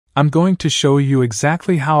I'm going to show you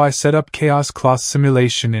exactly how I set up Chaos Cloth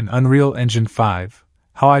Simulation in Unreal Engine 5,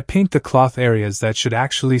 how I paint the cloth areas that should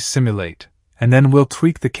actually simulate, and then we'll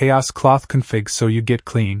tweak the Chaos Cloth config so you get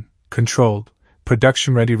clean, controlled,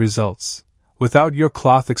 production-ready results, without your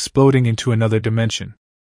cloth exploding into another dimension.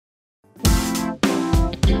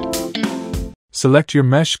 Select your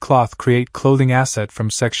mesh cloth Create Clothing Asset from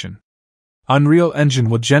section. Unreal Engine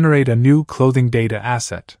will generate a new clothing data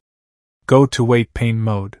asset. Go to Weight Paint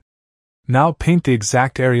mode. Now paint the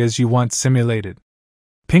exact areas you want simulated.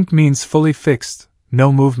 Pink means fully fixed,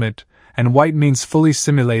 no movement, and white means fully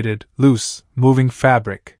simulated, loose, moving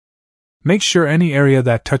fabric. Make sure any area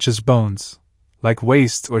that touches bones, like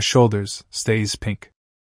waist or shoulders, stays pink.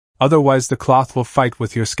 Otherwise the cloth will fight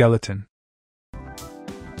with your skeleton.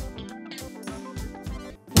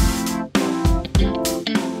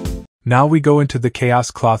 Now we go into the Chaos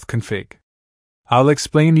Cloth config. I'll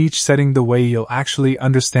explain each setting the way you'll actually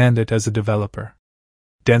understand it as a developer.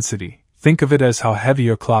 Density. Think of it as how heavy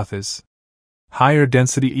your cloth is. Higher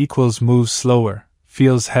density equals moves slower,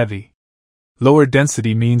 feels heavy. Lower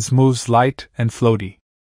density means moves light and floaty.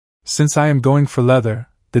 Since I am going for leather,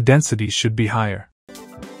 the density should be higher.